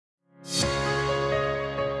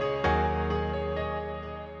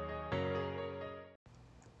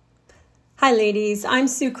Hi ladies, I'm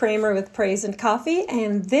Sue Kramer with Praise and Coffee,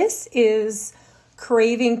 and this is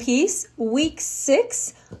Craving Peace, week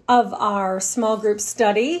 6 of our small group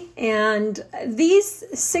study. And these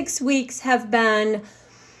 6 weeks have been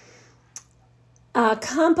a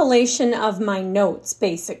compilation of my notes,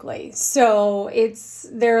 basically. So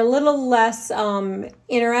they're a little less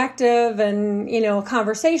interactive and,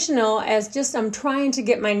 conversational, as just I'm trying to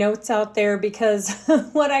get my notes out there, because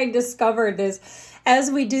what I discovered is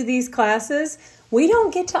as we do these classes, we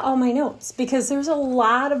don't get to all my notes because there's a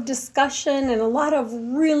lot of discussion and a lot of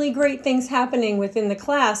really great things happening within the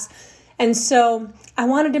class. And so I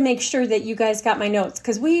wanted to make sure that you guys got my notes,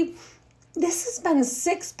 because this has been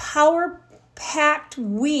 6 power-packed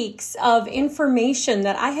weeks of information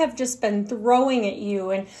that I have just been throwing at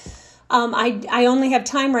you. And I only have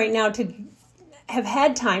time right now to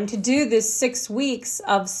do this 6 weeks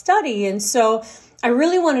of study. And so I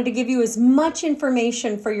really wanted to give you as much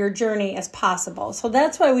information for your journey as possible. So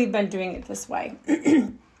that's why we've been doing it this way.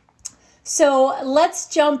 So let's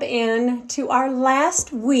jump in to our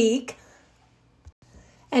last week.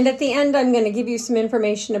 And at the end, I'm going to give you some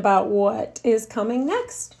information about what is coming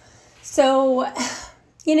next. So,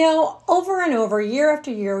 over and over, year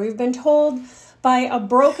after year, we've been told by a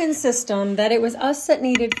broken system that it was us that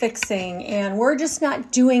needed fixing, and we're just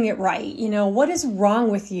not doing it right. What is wrong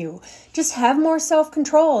with you? Just have more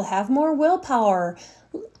self-control, have more willpower,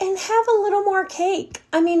 and have a little more cake.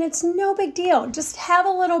 It's no big deal. Just have a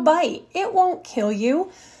little bite. It won't kill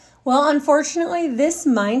you. Well, unfortunately, this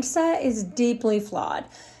mindset is deeply flawed,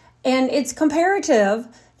 and it's comparative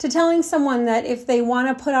to telling someone that if they want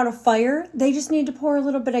to put out a fire, they just need to pour a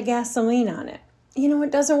little bit of gasoline on it.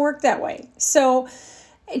 It doesn't work that way. So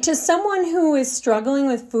to someone who is struggling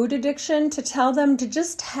with food addiction, to tell them to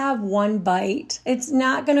just have one bite, it's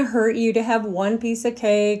not going to hurt you to have one piece of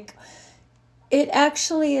cake. It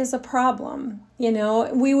actually is a problem.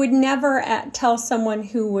 We would never tell someone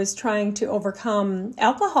who was trying to overcome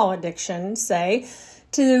alcohol addiction, say,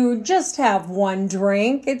 to just have one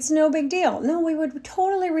drink. It's no big deal. No, we would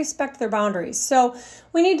totally respect their boundaries. So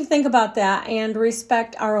we need to think about that and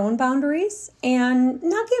respect our own boundaries and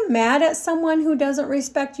not get mad at someone who doesn't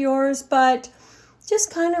respect yours, but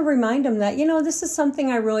just kind of remind them that, this is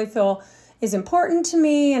something I really feel is important to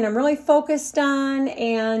me and I'm really focused on.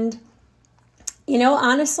 And,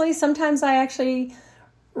 honestly, sometimes I actually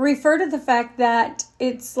refer to the fact that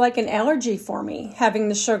it's like an allergy for me having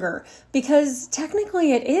the sugar, because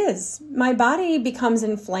technically it is. My body becomes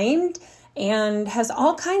inflamed and has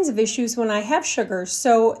all kinds of issues when I have sugar.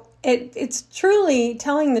 So it's truly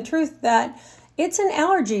telling the truth that it's an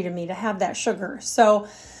allergy to me to have that sugar. So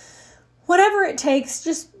whatever it takes,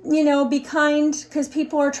 just, be kind, because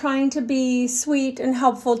people are trying to be sweet and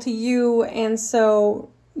helpful to you. And so,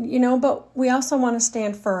 but we also want to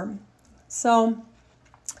stand firm. So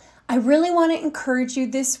I really want to encourage you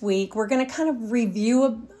this week. We're going to kind of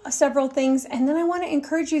review several things, and then I want to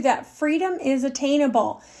encourage you that freedom is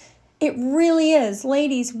attainable. It really is.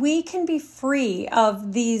 Ladies, we can be free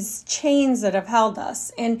of these chains that have held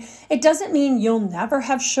us. And it doesn't mean you'll never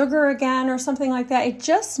have sugar again or something like that. It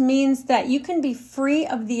just means that you can be free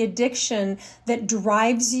of the addiction that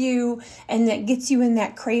drives you and that gets you in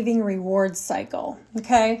that craving reward cycle.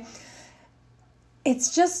 Okay?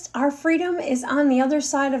 It's just our freedom is on the other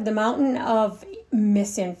side of the mountain of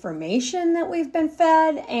misinformation that we've been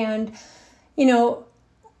fed. And,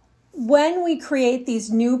 when we create these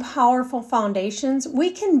new powerful foundations, we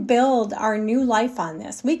can build our new life on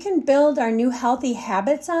this. We can build our new healthy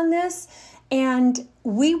habits on this, and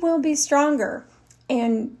we will be stronger.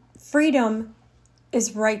 And freedom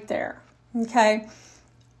is right there. Okay?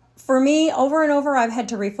 For me, over and over, I've had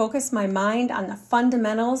to refocus my mind on the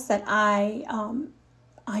fundamentals that I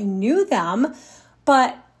knew them,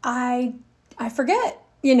 but I forget.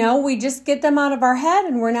 We just get them out of our head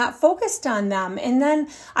and we're not focused on them. And then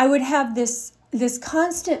I would have this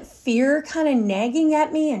constant fear kind of nagging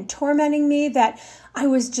at me and tormenting me that I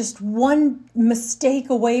was just one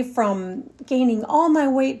mistake away from gaining all my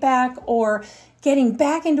weight back, or getting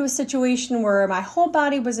back into a situation where my whole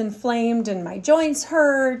body was inflamed and my joints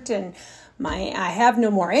hurt and I have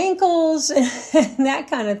no more ankles and that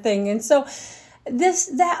kind of thing. And so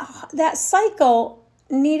that cycle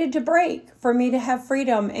needed to break for me to have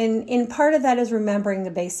freedom. And in part of that is remembering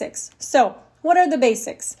the basics. So what are the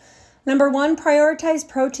basics? Number 1, prioritize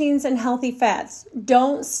proteins and healthy fats.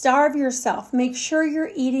 Don't starve yourself. Make sure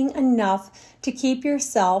you're eating enough to keep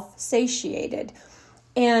yourself satiated.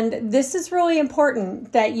 And this is really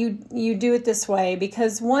important that you do it this way,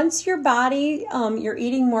 because once your body, you're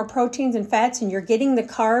eating more proteins and fats and you're getting the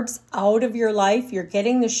carbs out of your life, you're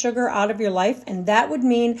getting the sugar out of your life, and that would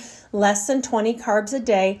mean less than 20 carbs a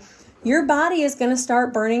day, your body is going to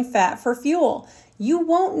start burning fat for fuel. You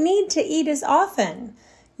won't need to eat as often.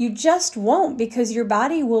 You just won't, because your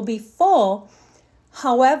body will be full.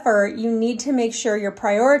 However, you need to make sure you're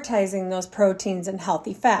prioritizing those proteins and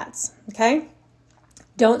healthy fats, okay?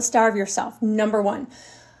 Don't starve yourself, number one.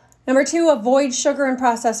 Number two, avoid sugar and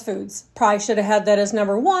processed foods. Probably should have had that as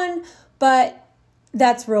number one, but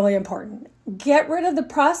that's really important. Get rid of the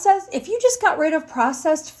processed. If you just got rid of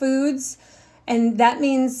processed foods, and that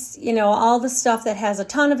means, all the stuff that has a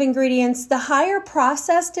ton of ingredients, the higher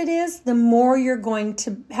processed it is, the more you're going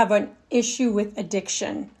to have an issue with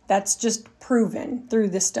addiction. That's just proven through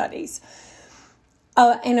the studies.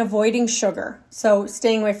 And avoiding sugar. So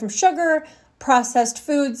staying away from sugar, processed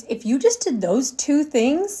foods. If you just did those two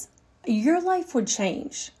things, your life would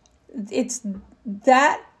change. It's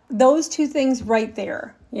those two things right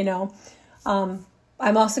there, I'm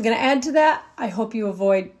also going to add to that, I hope you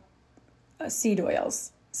avoid seed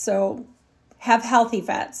oils. So have healthy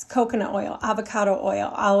fats, coconut oil, avocado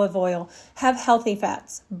oil, olive oil, have healthy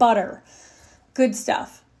fats, butter, good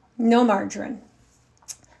stuff, no margarine.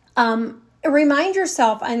 Remind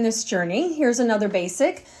yourself on this journey, here's another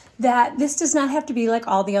basic, that this does not have to be like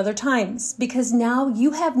all the other times, because now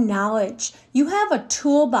you have knowledge. You have a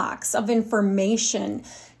toolbox of information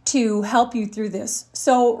to help you through this.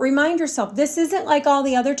 So remind yourself, this isn't like all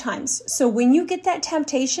the other times. So when you get that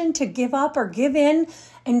temptation to give up or give in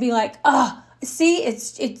and be like,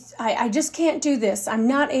 I just can't do this. I'm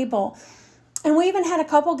not able. And we even had a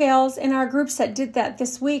couple gals in our groups that did that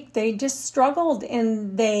this week. They just struggled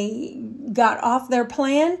and they got off their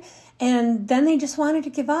plan and then they just wanted to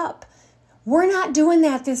give up. We're not doing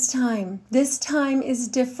that this time. This time is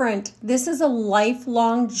different. This is a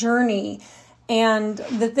lifelong journey. And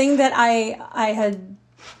the thing that I had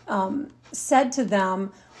said to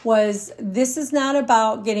them was, this is not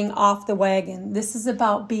about getting off the wagon. This is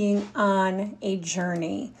about being on a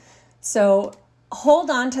journey. So hold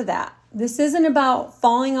on to that. This isn't about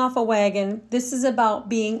falling off a wagon. This is about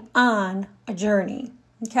being on a journey.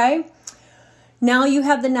 Okay? Now you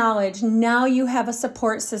have the knowledge. Now you have a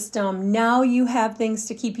support system. Now you have things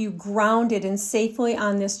to keep you grounded and safely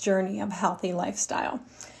on this journey of healthy lifestyle.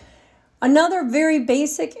 Another very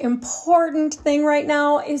basic, important thing right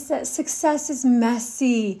now is that success is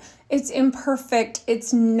messy. It's imperfect.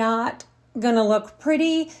 It's not going to look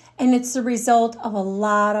pretty, and it's the result of a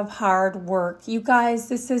lot of hard work. You guys,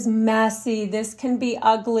 this is messy. This can be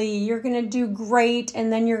ugly. You're going to do great,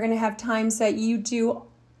 and then you're going to have times that you do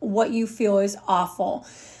what you feel is awful.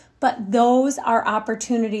 But those are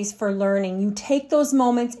opportunities for learning. You take those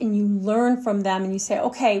moments and you learn from them, and you say,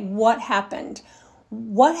 okay, what happened?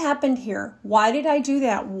 What happened here? Why did I do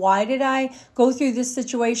that? Why did I go through this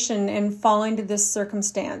situation and fall into this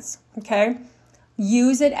circumstance? Okay?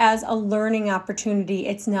 Use it as a learning opportunity.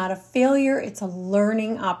 It's not a failure. It's a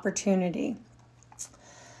learning opportunity.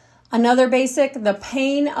 Another basic, the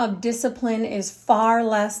pain of discipline is far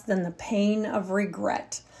less than the pain of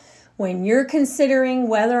regret. When you're considering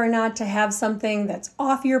whether or not to have something that's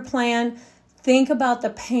off your plan, think about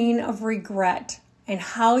the pain of regret and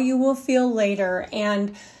how you will feel later,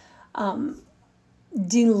 and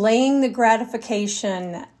delaying the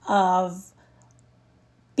gratification of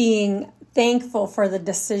being thankful for the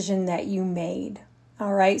decision that you made.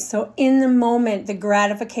 All right. So in the moment, the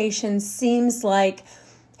gratification seems like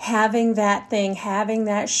having that thing, having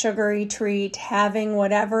that sugary treat, having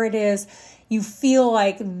whatever it is, you feel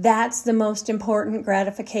like that's the most important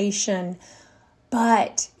gratification.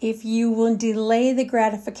 But if you will delay the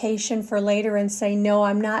gratification for later and say, no,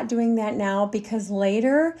 I'm not doing that now, because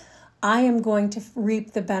later I am going to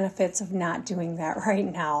reap the benefits of not doing that right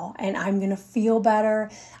now. And I'm going to feel better.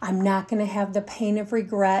 I'm not going to have the pain of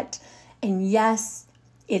regret. And yes,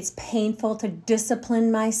 it's painful to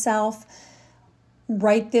discipline myself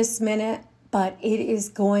right this minute, but it is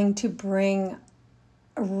going to bring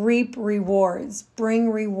rewards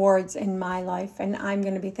in my life, and I'm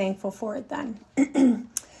going to be thankful for it then.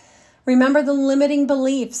 Remember the limiting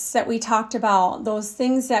beliefs that we talked about, those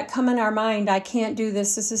things that come in our mind. I can't do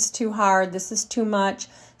this. This is too hard. This is too much.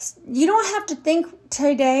 You don't have to think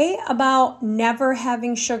today about never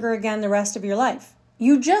having sugar again the rest of your life.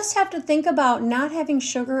 You just have to think about not having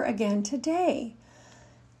sugar again today.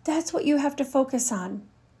 That's what you have to focus on.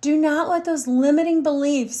 Do not let those limiting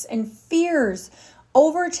beliefs and fears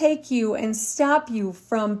overtake you and stop you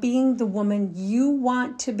from being the woman you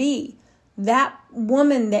want to be. that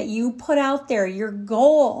woman that you put out there, your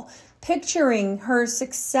goal, picturing her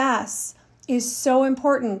success is so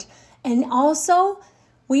important. And also,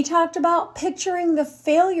 we talked about picturing the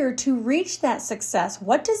failure to reach that success.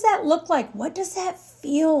 What does that look like? What does that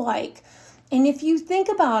feel like? And if you think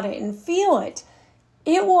about it and feel it,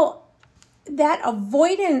 that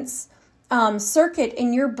avoidance circuit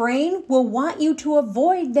in your brain will want you to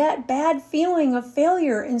avoid that bad feeling of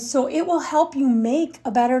failure. And so it will help you make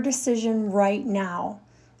a better decision right now.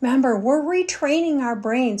 Remember, we're retraining our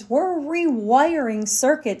brains. We're rewiring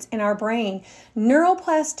circuits in our brain.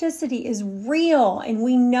 Neuroplasticity is real, and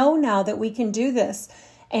we know now that we can do this.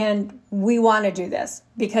 And we want to do this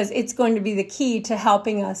because it's going to be the key to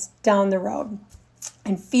helping us down the road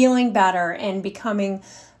and feeling better and becoming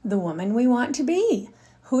the woman we want to be.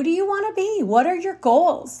 Who do you want to be? What are your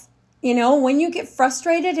goals? You know, when you get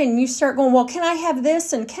frustrated and you start going, well, can I have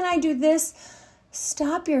this and can I do this?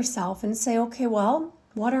 Stop yourself and say, okay, well,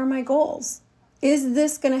 what are my goals? Is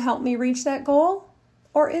this going to help me reach that goal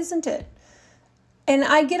or isn't it? And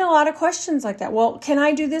I get a lot of questions like that. Well, can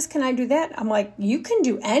I do this? Can I do that? I'm like, you can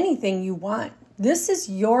do anything you want. This is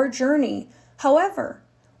your journey. However,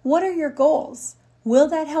 what are your goals? Will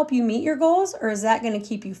that help you meet your goals, or is that going to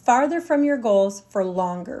keep you farther from your goals for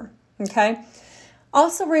longer? Okay.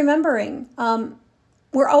 Also remembering,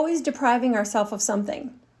 we're always depriving ourselves of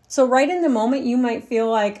something. So right in the moment, you might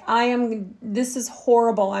feel like this is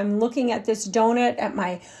horrible. I'm looking at this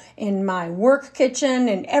donut in my work kitchen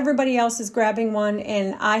and everybody else is grabbing one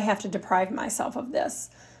and I have to deprive myself of this.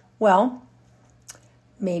 Well,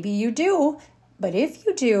 maybe you do, but if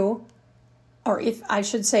you do, or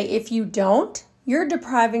if you don't, you're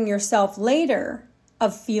depriving yourself later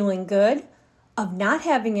of feeling good, of not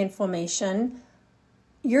having inflammation.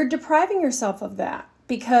 You're depriving yourself of that.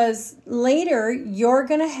 Because later you're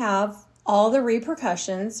going to have all the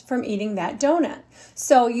repercussions from eating that donut.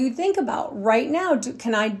 So you think about right now,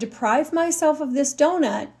 can I deprive myself of this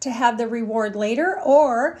donut to have the reward later?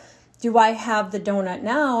 Or do I have the donut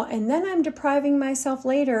now and then I'm depriving myself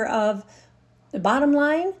later of the bottom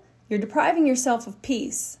line? You're depriving yourself of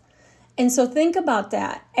peace. And so think about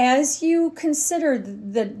that. As you consider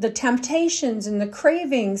the temptations and the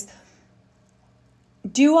cravings,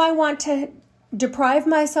 do I want to deprive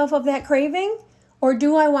myself of that craving, or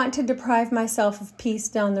do I want to deprive myself of peace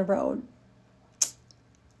down the road?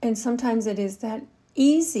 And sometimes it is that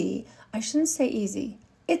easy. I shouldn't say easy.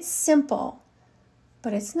 It's simple,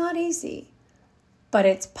 but it's not easy, but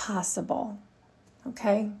it's possible.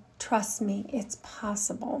 Okay? Trust me, it's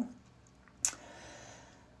possible.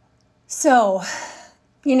 So,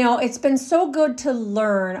 it's been so good to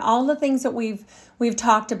learn all the things that we've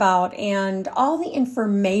talked about and all the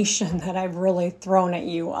information that I've really thrown at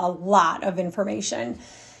you, a lot of information.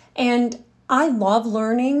 And I love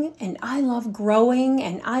learning and I love growing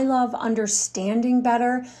and I love understanding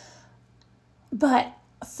better. But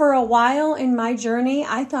for a while in my journey,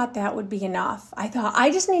 I thought that would be enough. I thought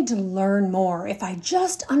I just need to learn more. If I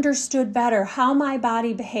just understood better how my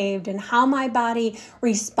body behaved and how my body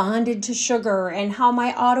responded to sugar and how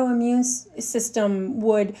my autoimmune system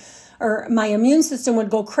my immune system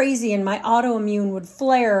would go crazy and my autoimmune would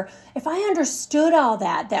flare. If I understood all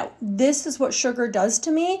that this is what sugar does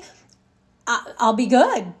to me, I'll be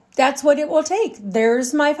good. That's what it will take.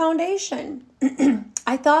 There's my foundation.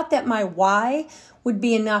 I thought that my why would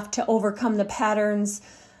be enough to overcome the patterns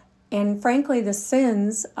and, frankly, the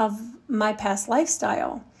sins of my past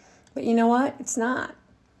lifestyle. But you know what? It's not.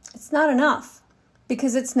 It's not enough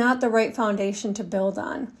because it's not the right foundation to build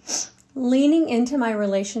on. Leaning into my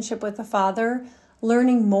relationship with the Father,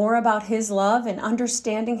 learning more about His love and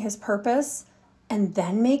understanding His purpose, and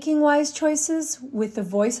then making wise choices with the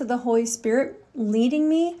voice of the Holy Spirit leading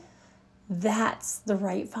me, that's the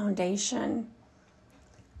right foundation.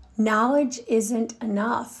 Knowledge isn't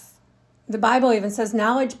enough. The Bible even says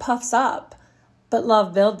knowledge puffs up, but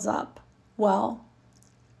love builds up. Well,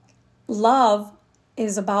 love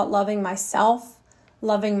is about loving myself,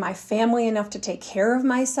 loving my family enough to take care of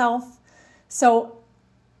myself. So,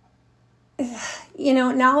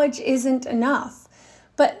 knowledge isn't enough.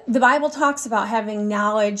 But the Bible talks about having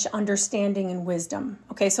knowledge, understanding, and wisdom.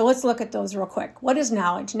 Okay, so let's look at those real quick. What is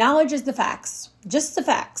knowledge? Knowledge is the facts, just the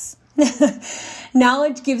facts.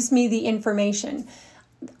 Knowledge gives me the information.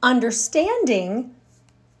 Understanding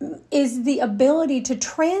is the ability to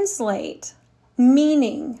translate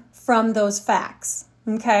meaning from those facts.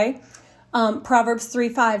 Okay? Proverbs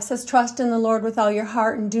 3:5 says, trust in the Lord with all your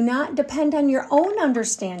heart and do not depend on your own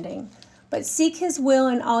understanding, but seek His will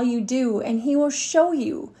in all you do, and He will show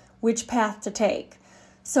you which path to take.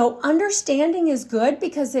 So understanding is good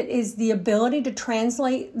because it is the ability to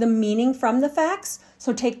translate the meaning from the facts.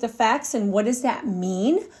 So take the facts and what does that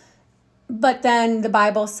mean? But then the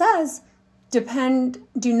Bible says,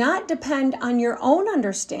 do not depend on your own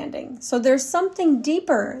understanding. So there's something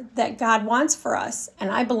deeper that God wants for us.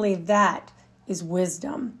 And I believe that is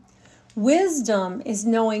wisdom. Wisdom is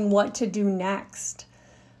knowing what to do next,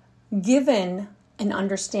 given an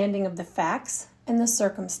understanding of the facts and the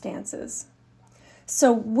circumstances.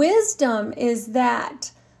 So wisdom is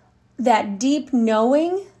that deep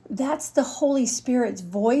knowing. That's the Holy Spirit's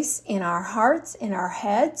voice in our hearts, in our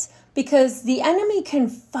heads, because the enemy can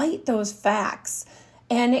fight those facts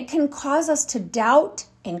and it can cause us to doubt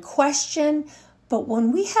and question. But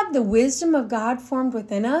when we have the wisdom of God formed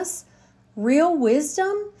within us, real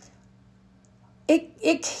wisdom,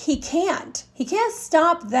 he can't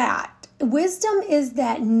stop that. Wisdom is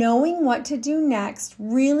that knowing what to do next,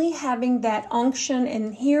 really having that unction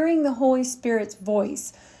and hearing the Holy Spirit's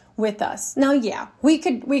voice with us. Now, yeah, we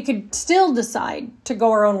could still decide to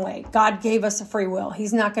go our own way. God gave us a free will.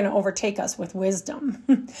 He's not going to overtake us with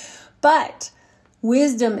wisdom. But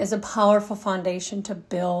wisdom is a powerful foundation to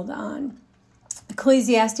build on.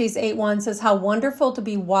 Ecclesiastes 8:1 says, how wonderful to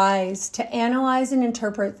be wise, to analyze and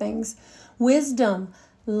interpret things. Wisdom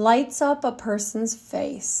lights up a person's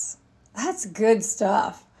face. That's good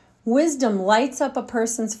stuff. Wisdom lights up a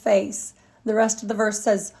person's face. The rest of the verse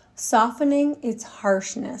says, softening its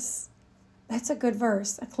harshness. That's a good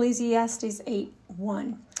verse. Ecclesiastes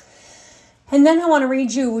 8:1. And then I want to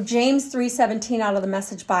read you James 3:17 out of the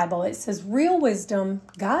Message Bible. It says, real wisdom,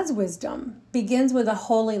 God's wisdom, begins with a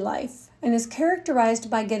holy life and is characterized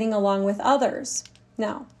by getting along with others.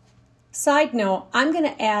 Now, side note, I'm going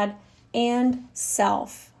to add and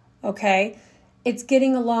self, okay? It's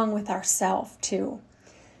getting along with ourself too.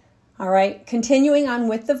 All right, continuing on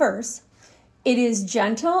with the verse. It is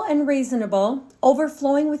gentle and reasonable,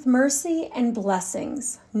 overflowing with mercy and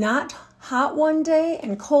blessings, not hot one day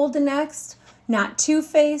and cold the next, not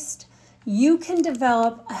two-faced. You can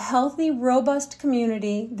develop a healthy, robust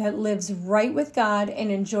community that lives right with God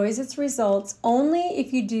and enjoys its results only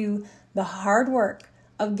if you do the hard work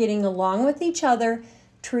of getting along with each other,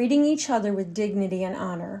 treating each other with dignity and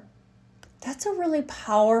honor. That's a really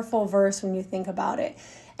powerful verse when you think about it.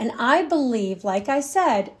 And I believe, like I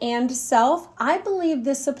said, and self, I believe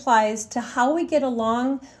this applies to how we get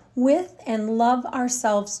along with and love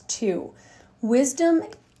ourselves too. Wisdom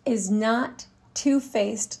is not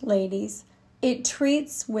two-faced, ladies. It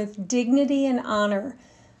treats with dignity and honor.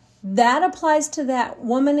 That applies to that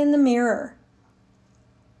woman in the mirror.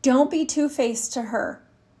 Don't be two-faced to her.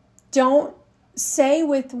 Don't say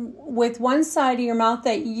with one side of your mouth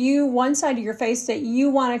one side of your face that you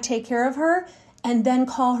want to take care of her, and then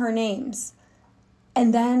call her names,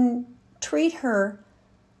 and then treat her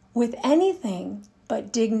with anything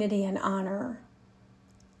but dignity and honor.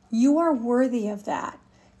 You are worthy of that.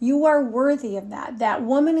 You are worthy of that. That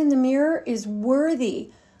woman in the mirror is worthy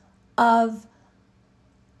of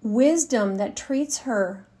wisdom that treats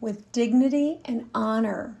her with dignity and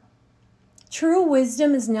honor. True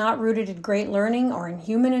wisdom is not rooted in great learning or in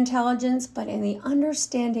human intelligence, but in the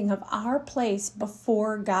understanding of our place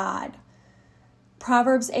before God.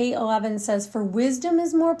 Proverbs 8:11 says, for wisdom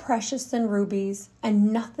is more precious than rubies,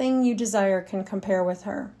 and nothing you desire can compare with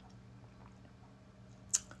her.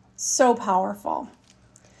 So powerful.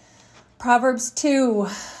 Proverbs 2,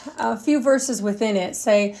 a few verses within it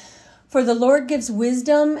say, for the Lord gives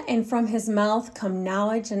wisdom, and from his mouth come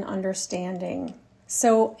knowledge and understanding.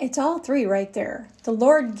 So it's all three right there. The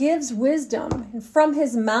Lord gives wisdom, and from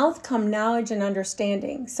his mouth come knowledge and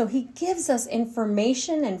understanding. So he gives us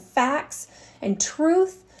information and facts and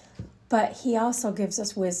truth, but he also gives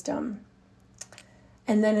us wisdom.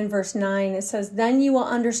 And then in verse 9, it says, then you will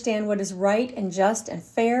understand what is right and just and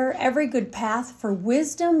fair, every good path, for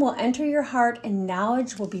wisdom will enter your heart and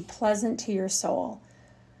knowledge will be pleasant to your soul.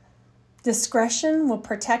 Discretion will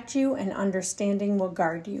protect you and understanding will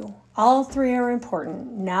guard you. All three are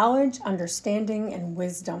important: knowledge, understanding, and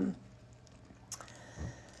wisdom.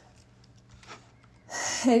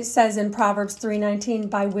 It says in Proverbs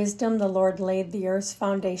 3:19, by wisdom the Lord laid the earth's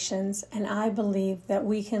foundations, and I believe that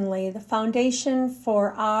we can lay the foundation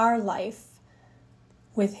for our life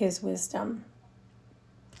with his wisdom.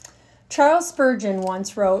 Charles Spurgeon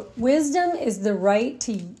once wrote, wisdom is the right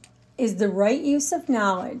use of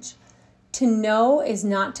knowledge. To know is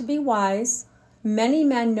not to be wise. Many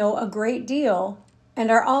men know a great deal and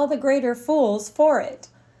are all the greater fools for it.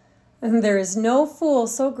 And there is no fool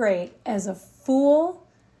so great as a fool.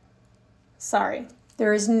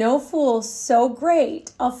 There is no fool so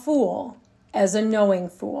great a fool as a knowing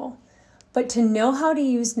fool. But to know how to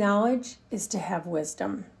use knowledge is to have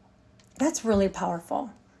wisdom. That's really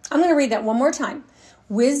powerful. I'm going to read that one more time.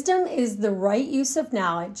 Wisdom is the right use of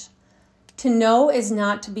knowledge. To know is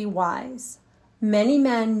not to be wise. Many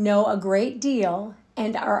men know a great deal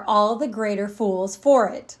and are all the greater fools for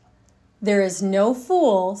it. There is no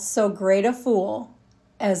fool so great a fool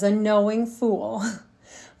as a knowing fool.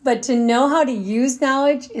 But to know how to use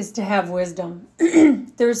knowledge is to have wisdom.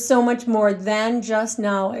 There's so much more than just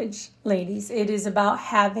knowledge, ladies. It is about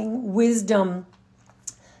having wisdom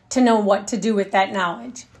to know what to do with that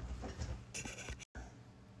knowledge.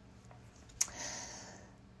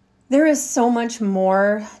 There is so much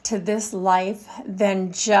more to this life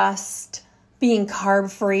than just being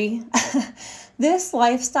carb-free. This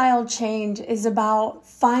lifestyle change is about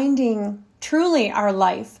finding truly our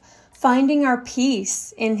life, finding our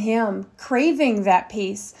peace in Him, craving that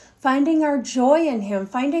peace, finding our joy in Him,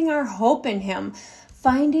 finding our hope in Him,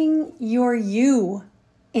 finding your you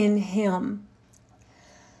in Him.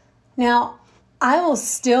 Now, I will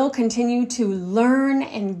still continue to learn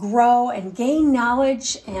and grow and gain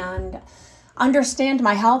knowledge and understand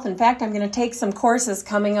my health. In fact, I'm going to take some courses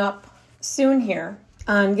coming up soon here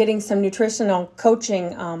on getting some nutritional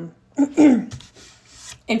coaching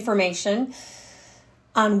information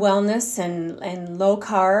on wellness and low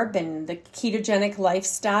carb and the ketogenic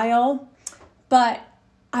lifestyle. But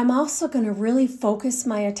I'm also going to really focus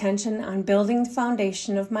my attention on building the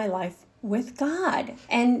foundation of my life with God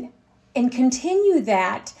and continue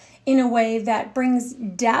that in a way that brings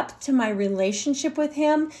depth to my relationship with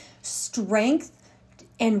Him, strength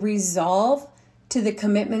and resolve to the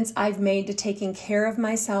commitments I've made to taking care of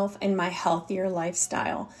myself and my healthier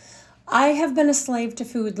lifestyle. I have been a slave to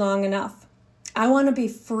food long enough. I want to be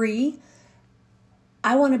free.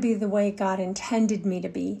 I want to be the way God intended me to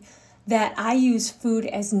be, that I use food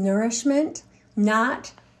as nourishment,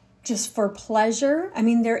 not just for pleasure. I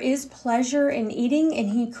mean, there is pleasure in eating, and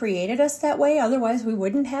He created us that way. Otherwise, we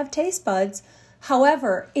wouldn't have taste buds.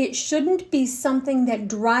 However, it shouldn't be something that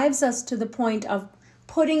drives us to the point of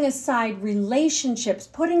putting aside relationships,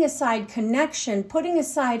 putting aside connection, putting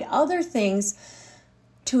aside other things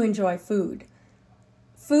to enjoy food.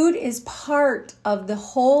 Food is part of the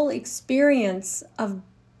whole experience of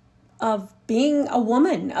being a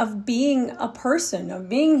woman, of being a person, of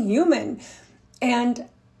being human. And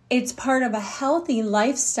it's part of a healthy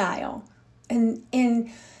lifestyle.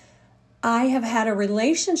 And I have had a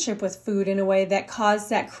relationship with food in a way that caused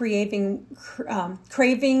that craving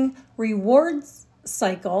rewards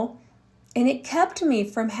cycle. And it kept me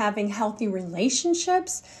from having healthy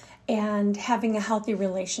relationships and having a healthy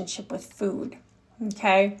relationship with food.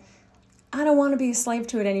 Okay? I don't want to be a slave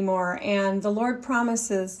to it anymore. And the Lord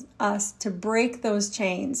promises us to break those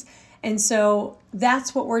chains. And so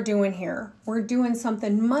that's what we're doing here. We're doing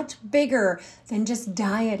something much bigger than just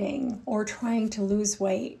dieting or trying to lose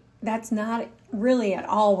weight. That's not really at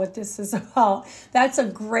all what this is about. That's a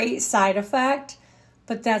great side effect,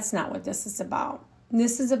 but that's not what this is about.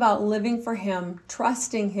 This is about living for Him,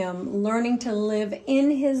 trusting Him, learning to live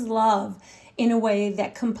in His love in a way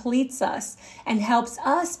that completes us and helps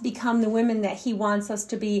us become the women that He wants us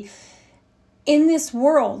to be in this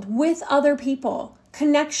world with other people.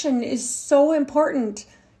 Connection is so important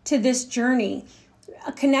to this journey.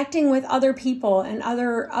 Connecting with other people and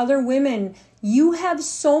other women. You have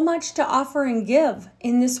so much to offer and give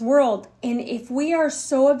in this world. And if we are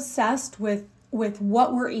so obsessed with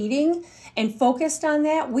what we're eating and focused on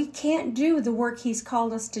that, we can't do the work He's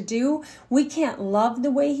called us to do. We can't love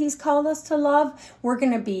the way He's called us to love. We're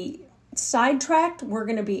going to be sidetracked. We're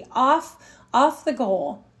going to be off the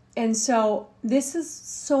goal. And so this is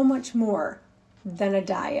so much more than a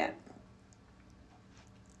diet.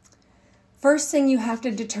 First thing you have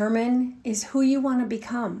to determine is who you want to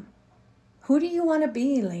become. Who do you want to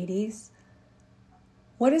be, ladies?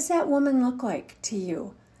 What does that woman look like to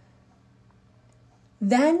you?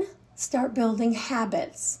 Then start building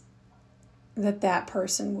habits that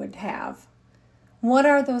person would have. What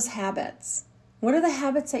are those habits? What are the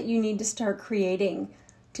habits that you need to start creating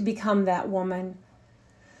to become that woman?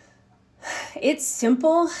 It's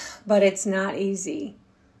simple, but it's not easy.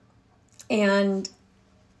 And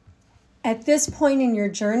at this point in your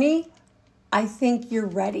journey, I think you're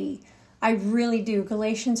ready. I really do.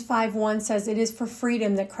 Galatians 5:1 says, "It is for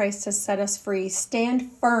freedom that Christ has set us free.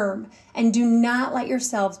 Stand firm and do not let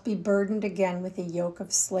yourselves be burdened again with a yoke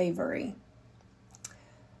of slavery."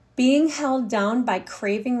 Being held down by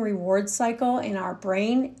craving reward cycle in our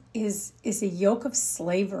brain is a yoke of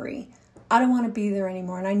slavery. I don't want to be there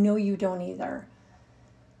anymore, and I know you don't either.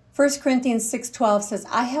 1 Corinthians 6:12 says,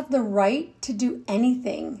 "I have the right to do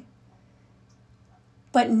anything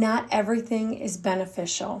but not everything is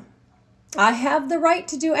beneficial. I have the right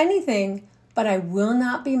to do anything, but I will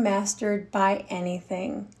not be mastered by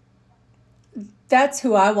anything. That's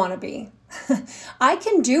who I want to be. I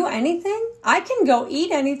can do anything. I can go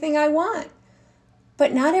eat anything I want,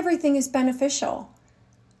 but not everything is beneficial.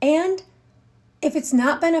 And if it's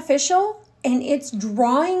not beneficial and it's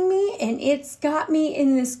drawing me and it's got me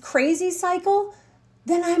in this crazy cycle,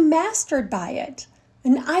 then I'm mastered by it.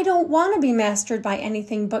 And I don't want to be mastered by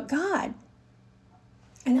anything but God.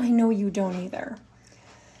 And I know you don't either.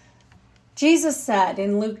 Jesus said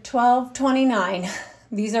in Luke 12:29,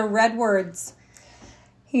 these are red words.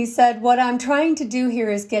 He said, what I'm trying to do here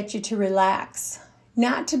is get you to relax,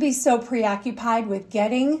 not to be so preoccupied with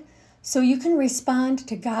getting, so you can respond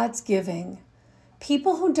to God's giving.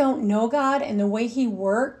 People who don't know God and the way He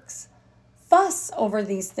works fuss over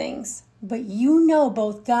these things, but you know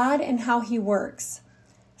both God and how He works.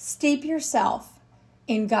 Steep yourself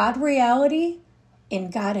in God reality, in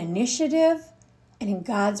God initiative, and in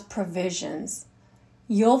God's provisions.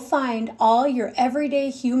 You'll find all your everyday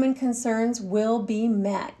human concerns will be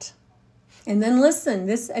met. And then listen,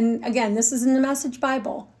 this is in the Message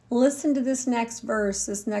Bible. Listen to this next verse,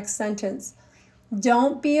 this next sentence.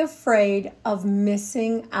 Don't be afraid of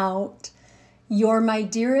missing out. You're my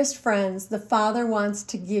dearest friends. The Father wants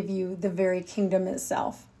to give you the very kingdom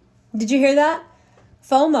itself. Did you hear that?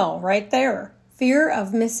 FOMO right there. Fear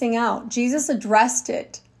of missing out. Jesus addressed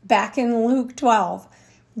it back in Luke 12.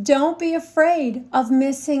 Don't be afraid of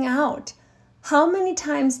missing out. How many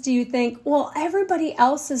times do you think, well, everybody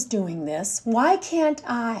else is doing this. Why can't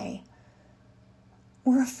I?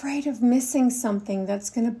 We're afraid of missing something that's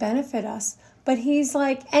going to benefit us. But He's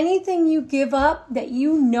like, anything you give up that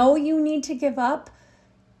you know you need to give up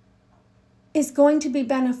is going to be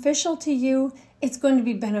beneficial to you. It's going to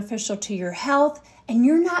be beneficial to your health. And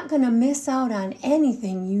you're not going to miss out on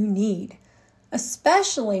anything you need,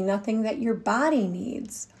 especially nothing that your body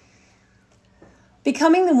needs.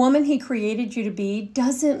 Becoming the woman He created you to be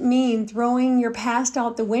doesn't mean throwing your past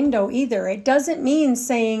out the window either. It doesn't mean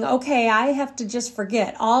saying, okay, I have to just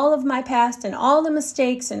forget all of my past and all the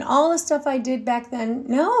mistakes and all the stuff I did back then.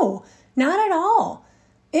 No, not at all.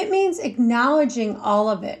 It means acknowledging all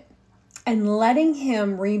of it and letting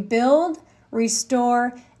Him rebuild,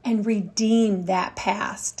 restore, and redeem that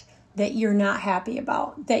past that you're not happy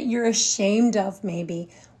about, that you're ashamed of maybe.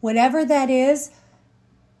 Whatever that is,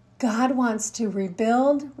 God wants to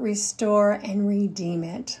rebuild, restore, and redeem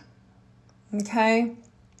it. Okay?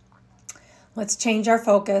 Let's change our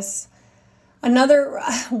focus.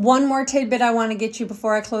 One more tidbit I want to get you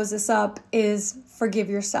before I close this up is forgive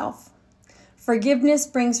yourself. Forgiveness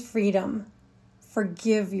brings freedom.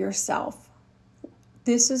 Forgive yourself.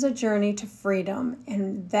 This is a journey to freedom,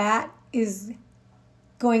 and that is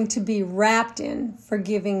going to be wrapped in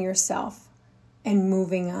forgiving yourself and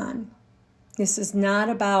moving on. This is not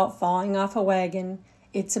about falling off a wagon.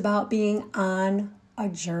 It's about being on a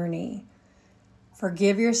journey.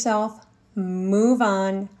 Forgive yourself, move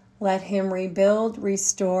on, let Him rebuild,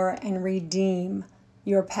 restore, and redeem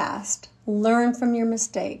your past. Learn from your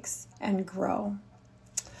mistakes and grow.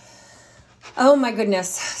 Oh my goodness.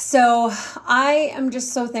 So I am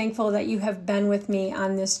just so thankful that you have been with me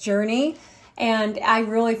on this journey, and I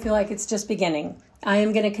really feel like it's just beginning. I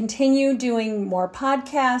am going to continue doing more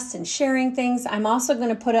podcasts and sharing things. I'm also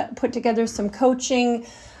going to put together some coaching.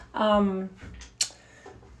 I'm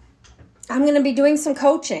going to be doing some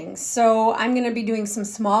coaching. So I'm going to be doing some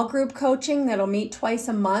small group coaching that'll meet twice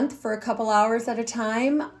a month for a couple hours at a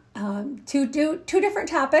time to do two different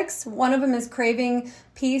topics. One of them is craving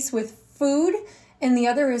peace with food, and the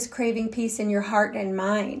other is craving peace in your heart and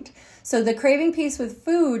mind. So the craving peace with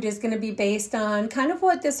food is going to be based on kind of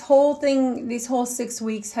what these whole 6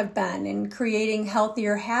 weeks have been in creating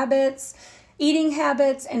healthier habits, eating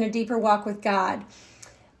habits, and a deeper walk with God.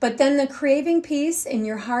 But then the craving peace in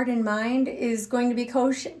your heart and mind is going to be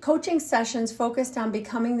coaching sessions focused on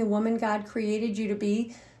becoming the woman God created you to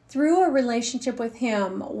be through a relationship with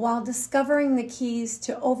Him while discovering the keys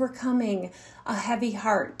to overcoming a heavy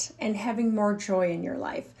heart and having more joy in your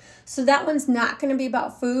life. So that one's not going to be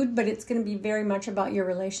about food, but it's going to be very much about your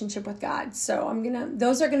relationship with God. So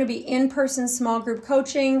those are going to be in-person small group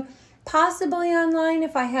coaching, possibly online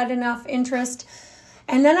if I had enough interest.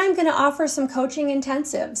 And then I'm going to offer some coaching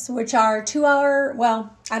intensives, which are 2-hour,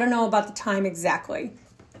 well, I don't know about the time exactly.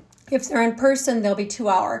 If they're in person, they'll be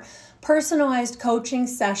 2-hour personalized coaching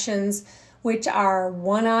sessions, which are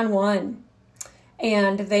one-on-one.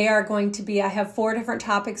 And they are going to be, I have 4 different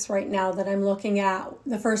topics right now that I'm looking at.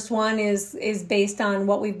 The first one is based on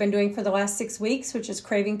what we've been doing for the last 6 weeks, which is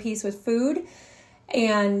craving peace with food.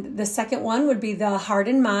 And the second one would be the heart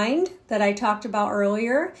and mind that I talked about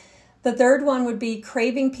earlier. The third one would be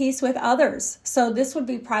Craving Peace with others. So this would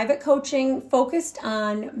be private coaching focused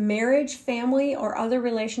on marriage, family, or other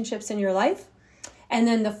relationships in your life. And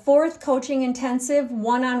then the fourth coaching intensive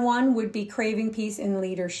one-on-one would be Craving Peace in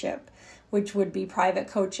leadership, which would be private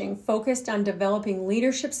coaching focused on developing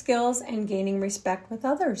leadership skills and gaining respect with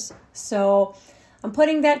others. So I'm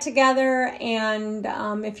putting that together, and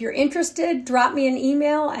if you're interested, drop me an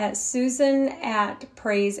email at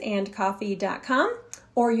susan@praiseandcoffee.com.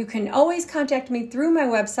 Or you can always contact me through my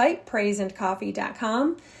website,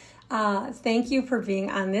 praiseandcoffee.com. Thank you for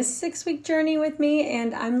being on this 6-week journey with me,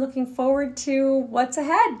 and I'm looking forward to what's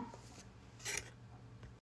ahead.